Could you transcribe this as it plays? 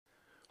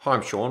Hi,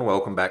 I'm Sean.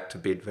 Welcome back to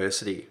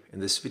Bitversity.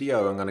 In this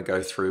video, I'm going to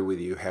go through with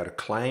you how to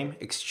claim,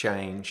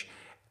 exchange,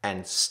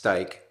 and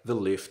stake the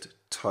UPLIFT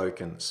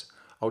tokens.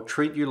 I'll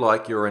treat you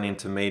like you're an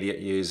intermediate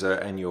user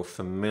and you're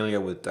familiar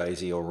with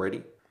Daisy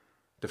already.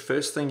 The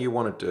first thing you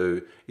want to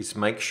do is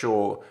make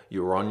sure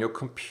you're on your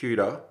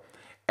computer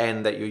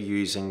and that you're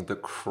using the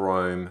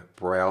Chrome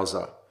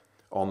browser.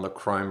 On the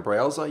Chrome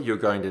browser, you're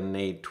going to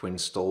need to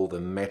install the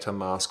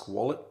MetaMask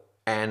wallet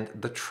and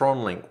the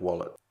Tronlink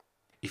wallet.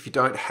 If you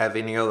don't have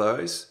any of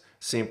those,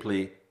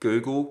 simply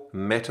Google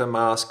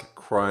MetaMask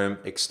Chrome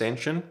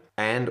extension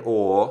and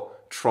or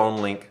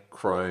Tronlink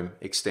Chrome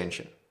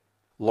extension.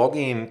 Log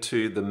in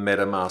to the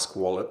MetaMask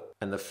wallet,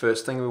 and the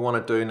first thing we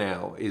want to do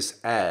now is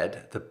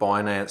add the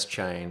Binance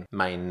chain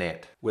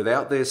Mainnet.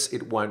 Without this,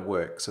 it won't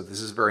work, so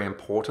this is very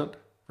important.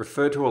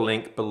 Refer to a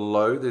link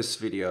below this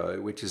video,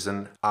 which is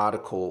an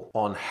article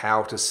on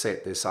how to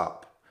set this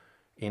up.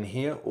 In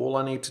here, all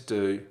I need to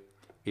do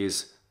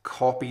is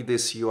copy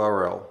this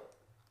URL.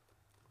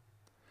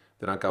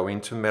 Then I go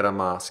into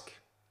MetaMask.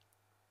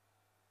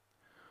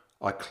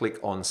 I click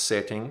on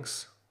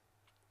Settings.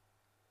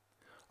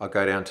 I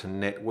go down to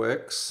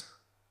Networks.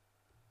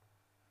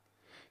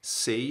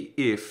 See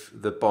if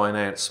the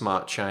Binance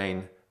Smart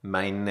Chain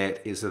Mainnet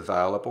is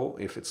available.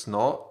 If it's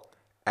not,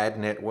 add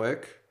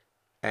network.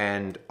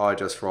 And I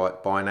just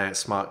write Binance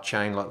Smart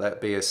Chain like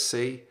that,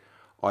 BSC.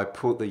 I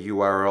put the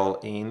URL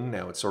in.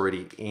 Now it's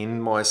already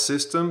in my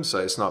system, so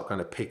it's not going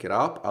to pick it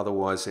up.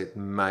 Otherwise, it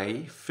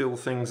may fill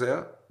things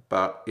out.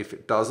 But if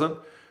it doesn't,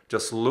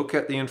 just look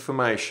at the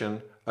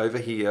information over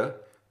here.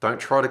 Don't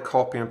try to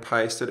copy and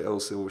paste it,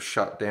 else it will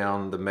shut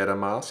down the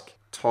MetaMask.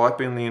 Type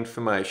in the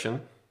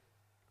information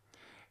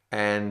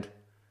and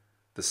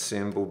the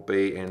symbol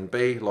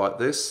BNB like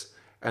this,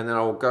 and then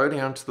I'll go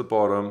down to the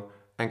bottom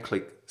and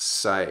click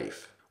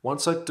Save.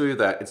 Once I do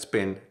that, it's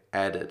been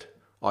added.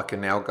 I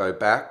can now go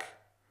back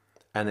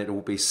and it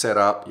will be set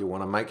up. You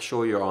want to make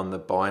sure you're on the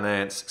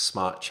Binance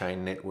Smart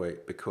Chain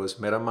network because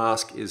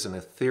MetaMask is an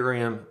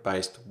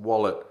Ethereum-based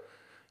wallet.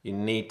 You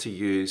need to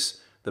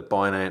use the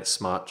Binance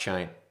Smart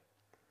Chain.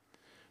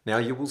 Now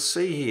you will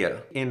see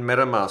here in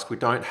MetaMask, we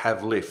don't have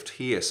UPLIFT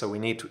here, so we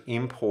need to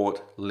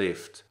import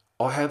UPLIFT.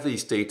 I have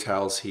these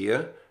details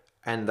here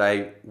and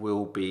they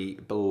will be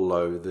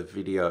below the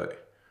video.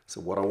 So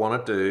what I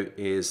want to do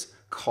is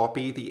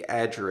copy the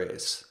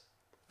address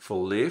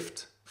for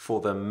UPLIFT for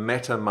the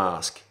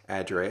MetaMask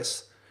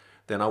address.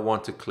 Then I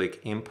want to click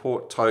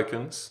Import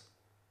Tokens.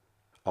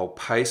 I'll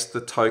paste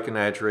the token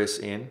address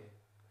in.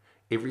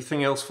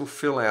 Everything else will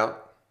fill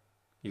out.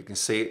 You can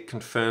see it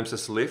confirms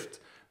as UPLIFT.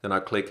 Then I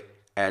click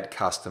Add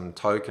Custom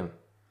Token.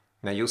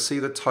 Now you'll see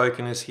the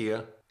token is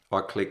here. I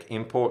click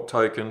Import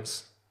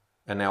Tokens,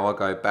 and now I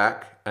go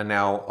back, and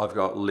now I've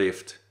got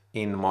UPLIFT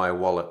in my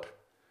wallet.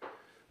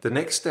 The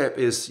next step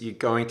is you're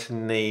going to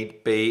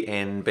need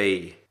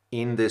BNB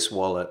in this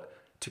wallet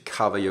to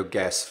cover your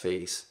gas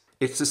fees.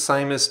 It's the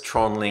same as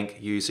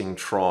Tronlink using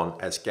Tron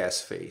as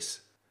gas fees.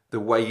 The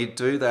way you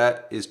do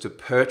that is to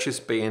purchase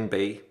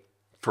BNB,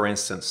 for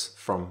instance,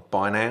 from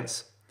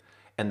Binance,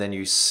 and then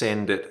you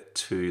send it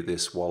to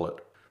this wallet.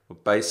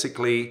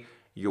 Basically,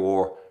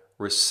 your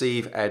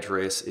receive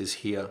address is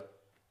here.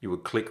 You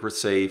would click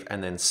receive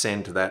and then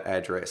send to that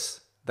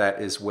address. That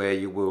is where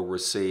you will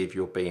receive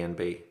your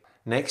BNB.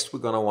 Next, we're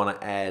going to want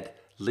to add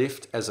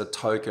UPLIFT as a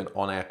token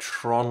on our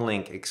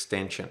Tronlink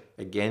extension.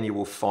 Again, you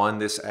will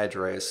find this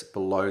address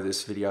below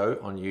this video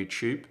on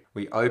YouTube.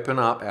 We open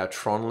up our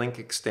Tronlink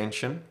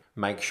extension,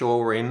 make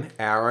sure we're in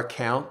our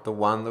account, the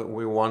one that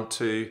we want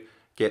to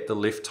get the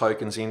UPLIFT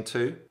tokens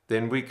into.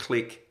 Then we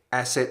click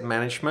Asset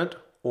Management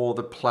or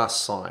the plus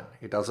sign.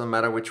 It doesn't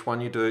matter which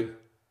one you do.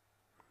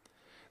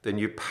 Then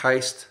you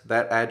paste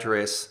that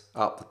address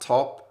up the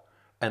top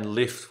and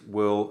UPLIFT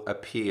will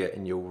appear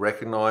and you'll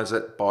recognize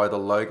it by the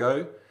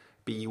logo.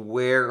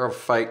 Beware of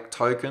fake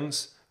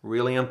tokens.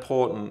 Really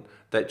important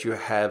that you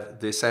have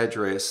this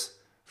address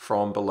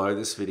from below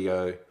this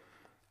video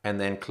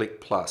and then click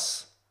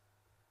plus.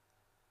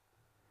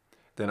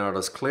 Then I'll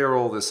just clear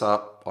all this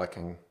up. I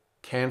can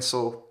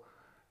cancel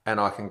and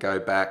I can go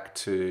back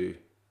to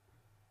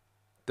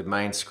the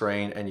main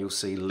screen and you'll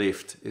see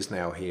UPLIFT is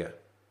now here.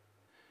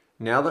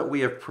 Now that we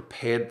have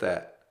prepared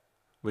that,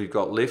 we've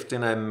got UPLIFT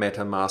in a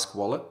MetaMask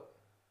wallet.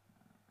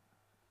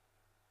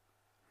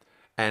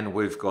 And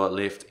we've got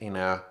UPLIFT in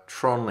our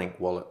Tronlink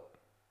wallet.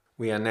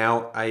 We are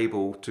now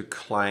able to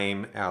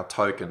claim our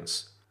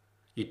tokens.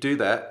 You do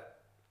that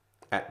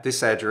at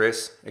this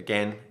address.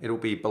 Again, it'll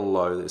be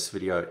below this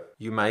video.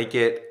 You may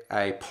get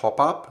a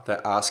pop-up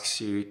that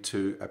asks you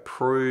to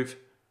approve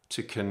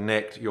to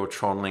connect your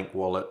Tronlink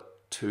wallet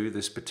to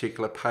this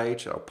particular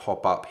page. It'll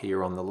pop up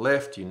here on the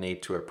left. You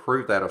need to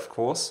approve that, of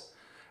course.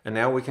 And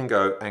now we can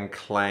go and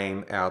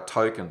claim our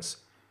tokens.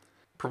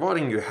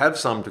 Providing you have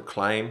some to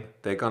claim,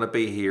 they're going to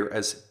be here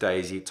as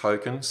Daisy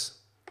tokens.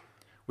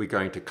 We're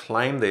going to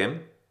claim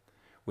them.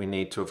 We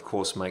need to, of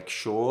course, make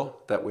sure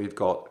that we've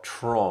got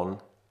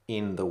Tron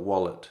in the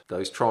wallet.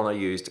 Those Tron are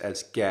used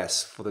as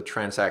gas for the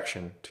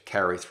transaction to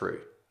carry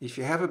through. If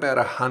you have about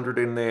 100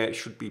 in there, it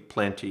should be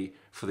plenty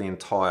for the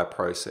entire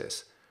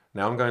process.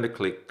 Now I'm going to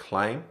click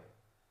claim.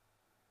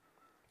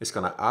 It's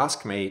going to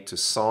ask me to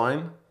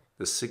sign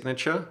the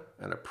signature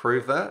and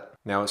approve that.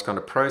 Now it's going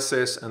to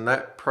process, and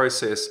that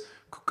process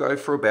could go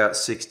for about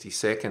 60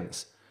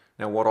 seconds.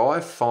 Now what I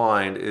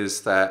find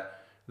is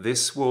that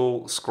this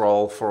will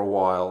scroll for a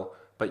while,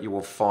 but you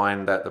will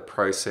find that the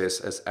process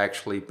has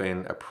actually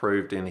been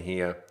approved in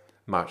here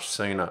much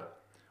sooner.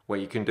 What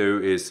you can do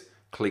is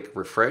click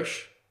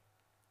refresh.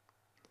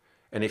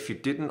 And if you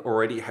didn't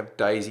already have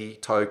Daisy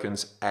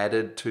tokens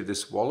added to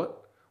this wallet,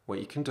 what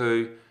you can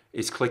do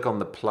is click on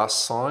the plus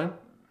sign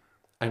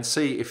and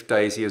see if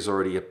Daisy has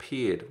already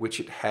appeared, which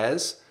it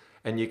has.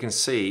 And you can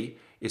see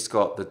it's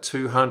got the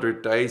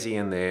 200 Daisy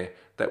in there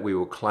that we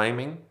were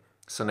claiming.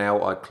 So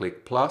now I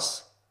click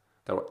plus,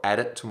 that will add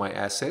it to my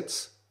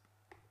assets.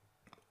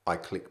 I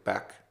click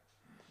back.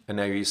 And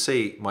now you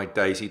see my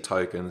Daisy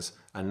tokens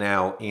are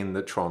now in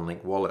the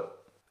Tronlink wallet.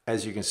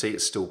 As you can see,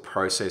 it's still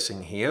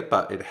processing here,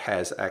 but it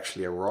has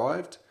actually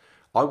arrived.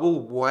 I will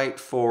wait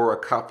for a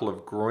couple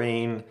of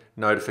green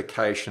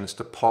notifications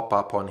to pop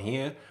up on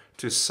here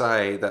to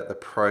say that the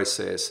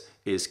process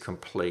is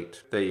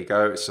complete. There you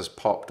go, it's just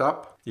popped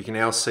up. You can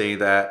now see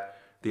that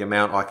the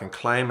amount I can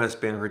claim has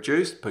been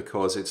reduced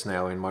because it's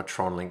now in my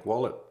Tronlink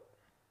wallet.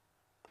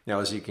 Now,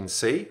 as you can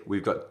see,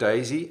 we've got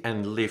Daisy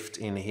and UPLIFT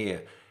in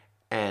here.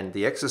 And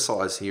the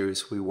exercise here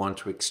is we want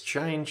to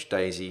exchange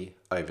Daisy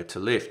over to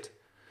UPLIFT.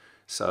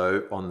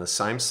 So on the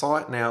same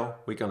site now,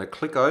 we're going to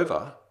click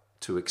over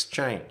to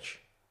exchange.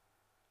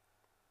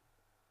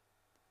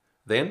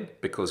 Then,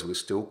 because we're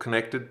still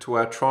connected to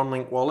our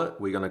Tronlink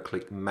wallet, we're going to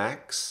click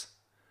max.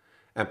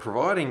 And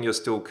providing you're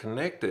still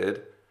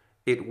connected,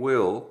 it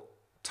will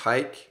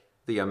take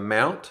the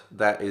amount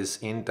that is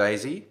in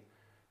Daisy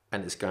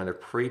and it's going to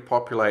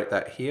pre-populate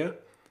that here.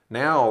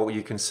 Now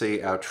you can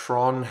see our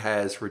Tron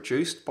has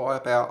reduced by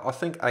about, I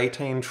think,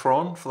 18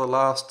 Tron for the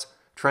last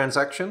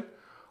transaction.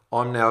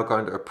 I'm now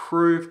going to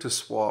approve to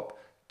swap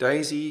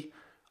Daisy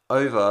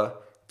over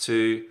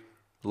to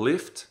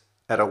UPLIFT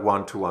at a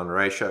 1-to-1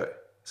 ratio.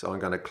 So I'm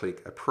going to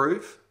click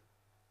approve.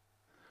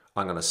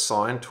 I'm going to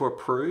sign to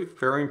approve.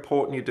 Very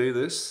important you do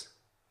this.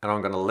 And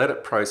I'm going to let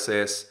it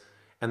process.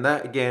 And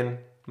that again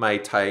may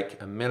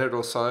take a minute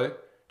or so.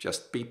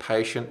 Just be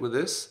patient with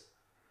this.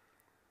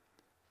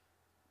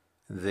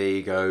 There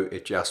you go,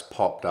 it just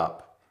popped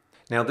up.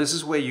 Now this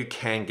is where you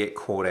can get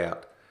caught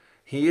out.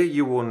 Here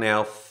you will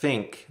now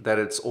think that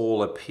it's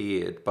all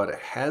appeared, but it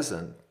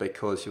hasn't,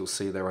 because you'll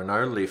see there are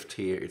no UPLIFT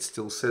here. It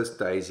still says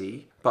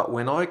Daisy, but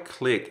when I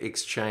click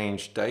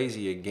exchange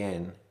Daisy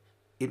again,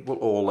 it will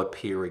all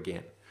appear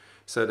again.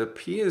 So it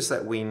appears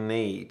that we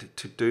need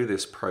to do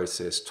this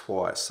process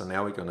twice. So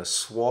now we're going to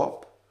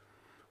swap,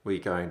 we're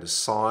going to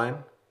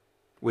sign,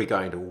 we're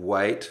going to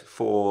wait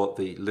for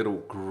the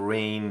little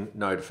green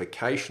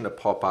notification to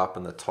pop up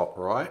in the top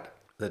right.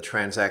 The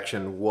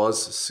transaction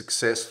was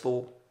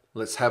successful.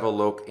 Let's have a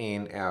look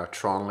in our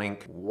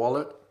Tronlink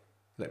wallet.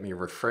 Let me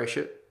refresh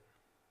it.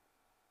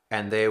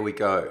 And there we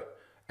go.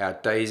 Our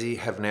Daisy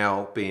have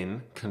now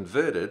been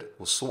converted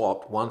or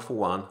swapped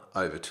 1-for-1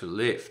 over to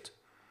UPLIFT.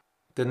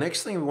 The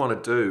next thing we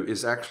want to do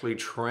is actually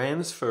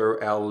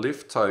transfer our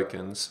UPLIFT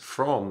tokens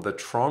from the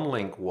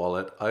Tronlink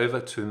wallet over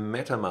to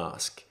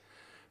MetaMask,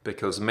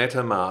 because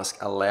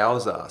MetaMask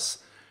allows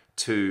us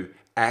to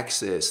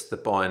access the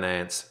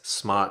Binance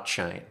smart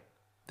chain.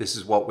 This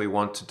is what we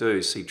want to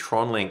do. See,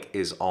 Tronlink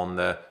is on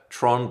the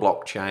Tron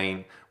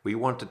blockchain. We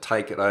want to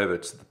take it over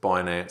to the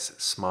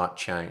Binance smart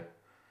chain.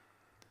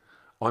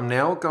 I'm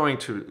now going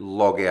to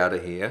log out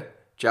of here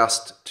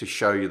just to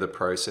show you the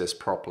process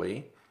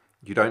properly.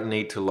 You don't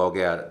need to log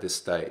out at this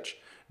stage.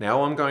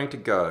 Now I'm going to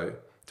go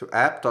to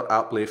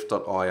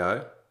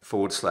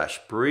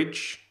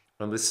app.uplift.io/bridge.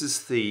 And this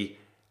is the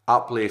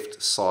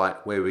UPLIFT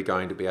site where we're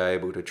going to be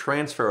able to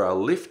transfer our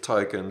UPLIFT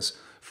tokens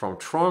from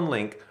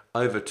Tronlink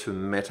over to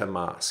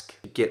MetaMask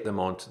to get them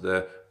onto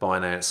the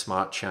Binance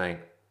smart chain.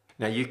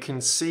 Now you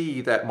can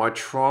see that my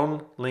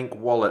Tronlink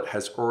wallet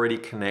has already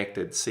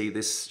connected. See,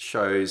 this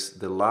shows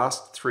the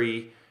last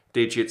 3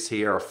 digits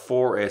here are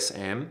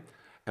 4SM,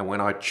 and when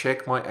I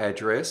check my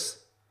address,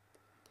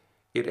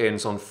 it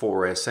ends on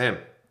 4SM.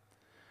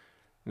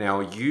 Now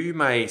you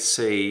may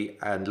see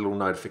a little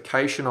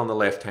notification on the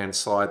left-hand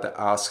side that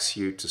asks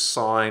you to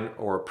sign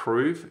or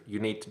approve. You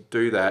need to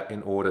do that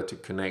in order to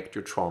connect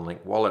your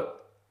Tronlink wallet.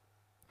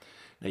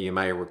 Now you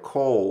may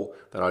recall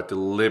that I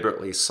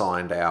deliberately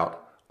signed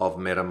out of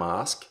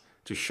MetaMask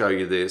to show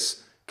you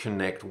this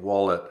connect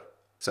wallet.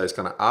 So it's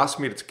going to ask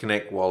me to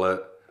connect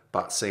wallet,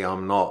 but see,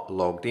 I'm not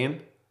logged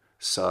in.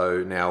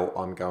 So now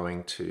I'm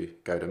going to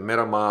go to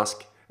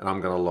MetaMask and I'm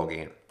going to log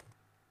in.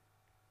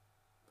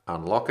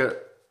 Unlock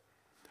it.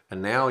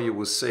 And now you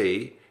will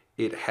see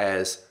it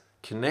has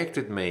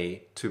connected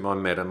me to my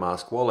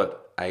MetaMask wallet.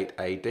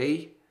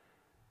 8AD,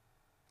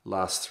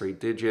 last 3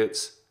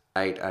 digits,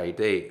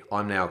 8AD.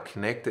 I'm now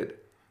connected.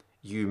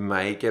 You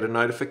may get a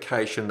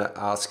notification that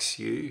asks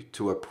you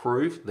to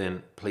approve,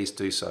 then please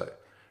do so.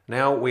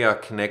 Now we are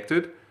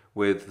connected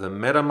with the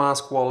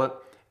MetaMask wallet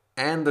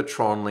and the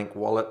Tronlink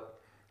wallet.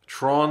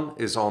 Tron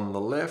is on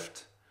the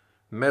left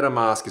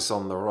MetaMask is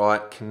on the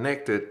right,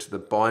 connected to the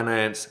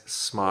Binance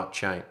Smart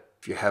Chain.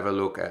 If you have a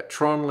look at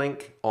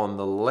Tronlink on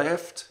the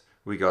left,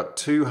 we got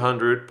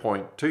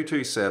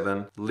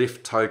 200.227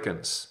 LIFT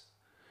tokens.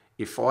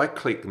 If I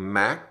click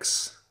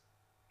max,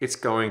 it's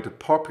going to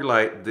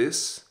populate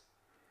this.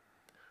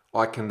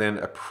 I can then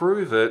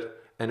approve it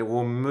and it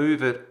will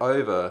move it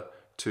over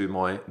to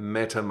my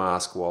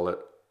MetaMask wallet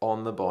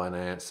on the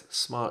Binance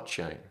Smart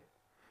Chain.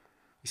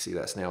 You see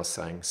that's now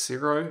saying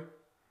 0.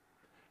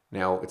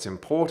 Now it's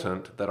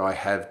important that I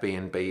have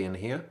BNB in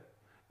here.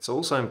 It's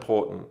also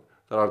important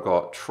that I've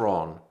got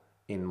Tron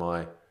in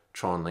my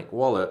Tronlink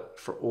wallet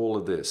for all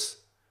of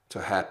this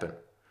to happen.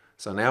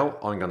 So now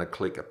I'm going to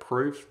click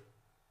approve.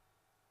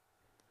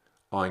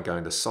 I'm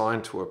going to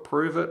sign to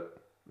approve it.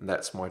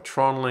 That's my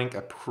Tronlink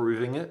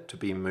approving it to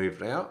be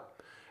moved out.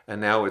 And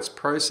now it's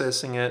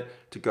processing it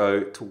to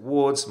go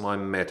towards my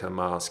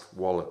MetaMask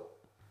wallet.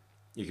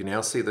 You can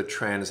now see the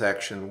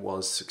transaction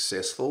was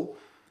successful.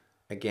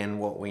 Again,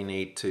 what we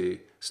need to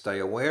stay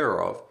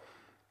aware of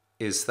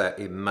is that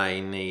it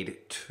may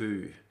need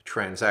 2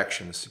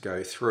 transactions to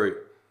go through.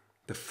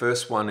 The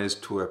first one is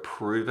to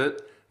approve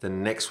it. The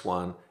next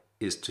one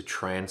is to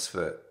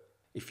transfer.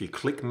 If you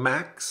click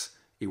max,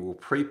 it will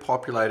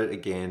pre-populate it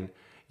again.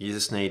 You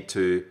just need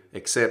to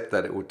accept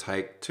that it will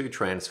take 2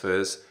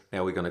 transfers.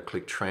 Now we're going to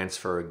click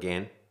transfer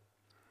again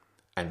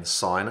and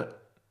sign it.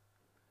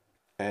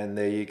 And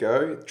there you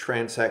go,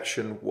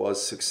 transaction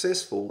was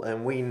successful,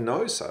 and we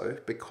know so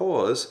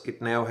because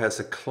it now has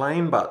a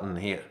claim button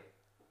here.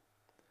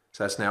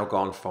 So it's now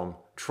gone from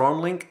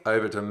Tronlink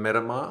over to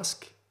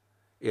MetaMask.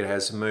 It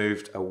has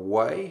moved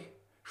away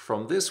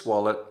from this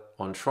wallet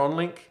on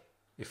Tronlink.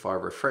 If I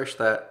refresh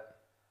that,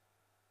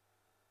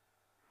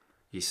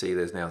 you see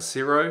there's now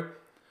 0.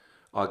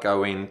 I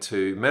go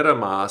into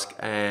MetaMask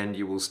and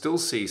you will still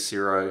see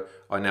 0.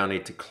 I now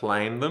need to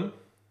claim them.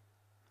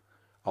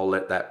 I'll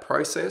let that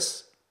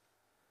process.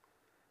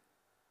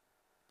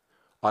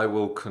 I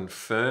will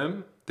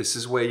confirm. This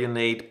is where you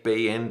need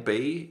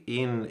BNB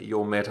in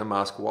your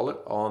MetaMask wallet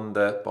on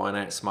the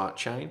Binance Smart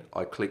Chain.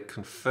 I click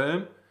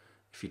confirm.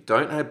 If you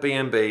don't have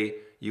BNB,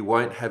 you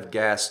won't have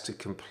gas to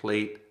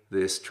complete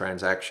this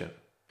transaction.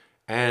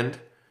 And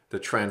the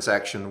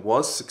transaction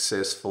was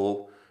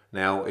successful.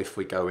 Now, if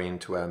we go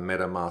into our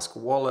MetaMask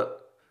wallet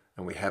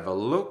and we have a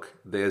look,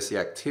 there's the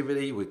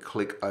activity. We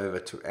click over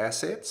to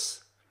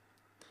assets.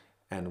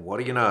 And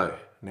what do you know?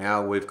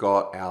 Now we've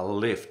got our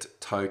LIFT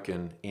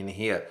token in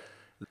here.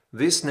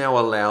 This now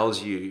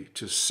allows you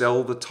to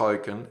sell the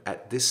token.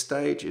 At this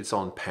stage, it's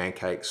on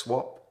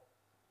PancakeSwap.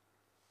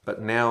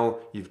 But now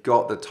you've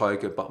got the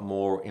token, but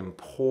more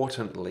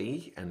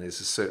importantly, and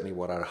this is certainly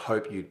what I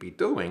hope you'd be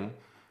doing,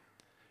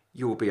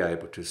 you'll be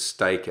able to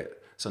stake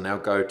it. So now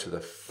go to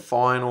the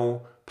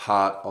final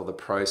part of the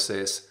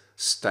process,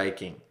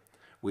 staking.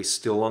 We're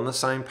still on the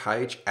same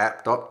page,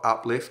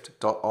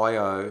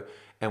 app.uplift.io,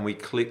 and we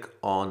click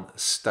on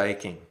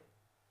staking.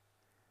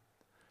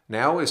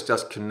 Now it's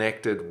just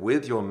connected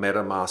with your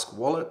MetaMask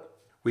wallet.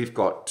 We've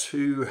got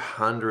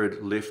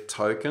 200 LIFT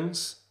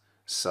tokens.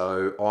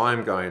 So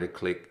I'm going to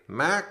click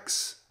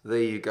max.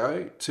 There you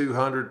go,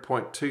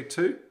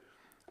 200.22.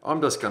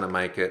 I'm just going to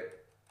make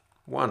it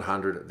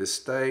 100 at this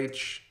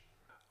stage.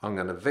 I'm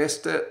going to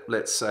vest it,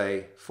 let's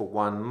say for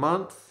 1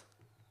 month.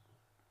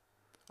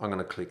 I'm going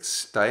to click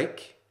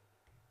stake.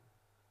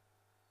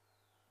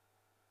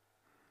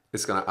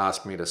 It's going to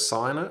ask me to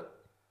sign it.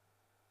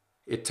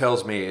 It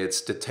tells me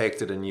it's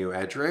detected a new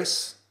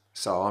address.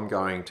 So I'm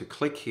going to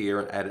click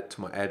here and add it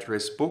to my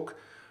address book.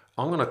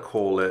 I'm going to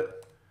call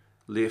it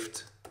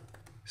LIFT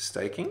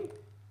staking.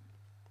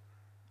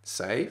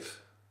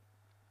 Save.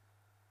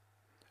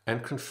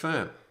 And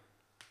confirm.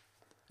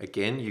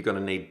 Again, you're going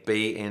to need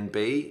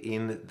BNB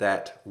in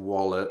that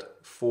wallet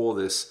for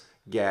this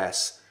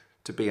gas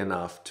to be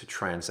enough to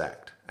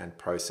transact and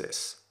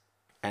process.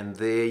 And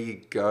there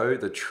you go,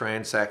 the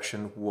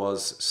transaction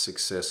was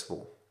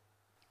successful.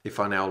 If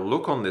I now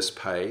look on this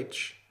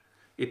page,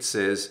 it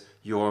says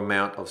your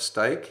amount of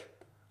stake,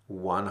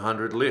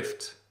 100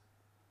 LIFT.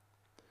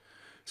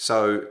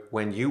 So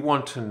when you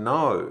want to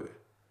know,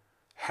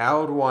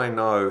 how do I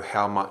know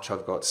how much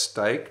I've got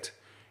staked?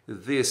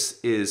 This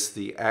is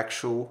the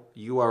actual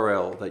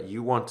URL that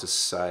you want to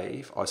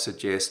save. I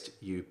suggest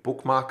you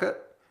bookmark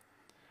it.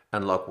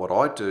 And like what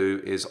I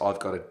do is I've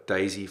got a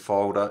Daisy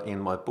folder in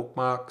my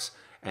bookmarks,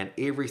 and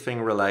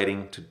everything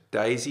relating to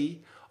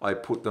Daisy, I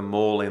put them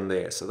all in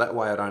there. So that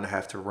way I don't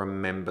have to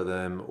remember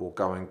them or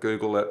go and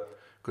Google it,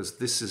 because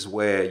this is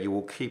where you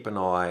will keep an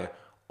eye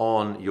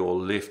on your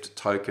LIFT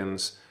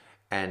tokens,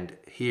 and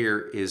here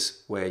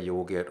is where you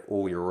will get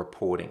all your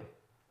reporting.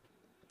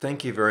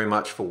 Thank you very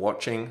much for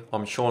watching.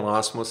 I'm Sean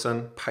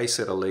Asmussen,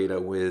 Paysetter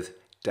Leader with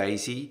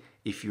Daisy.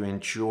 If you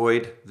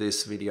enjoyed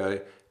this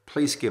video,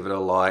 please give it a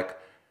like,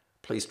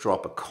 please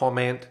drop a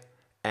comment,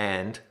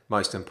 and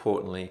most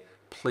importantly,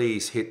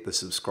 please hit the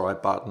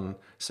subscribe button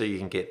so you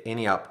can get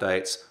any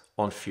updates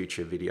on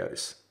future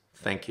videos.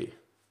 Thank you.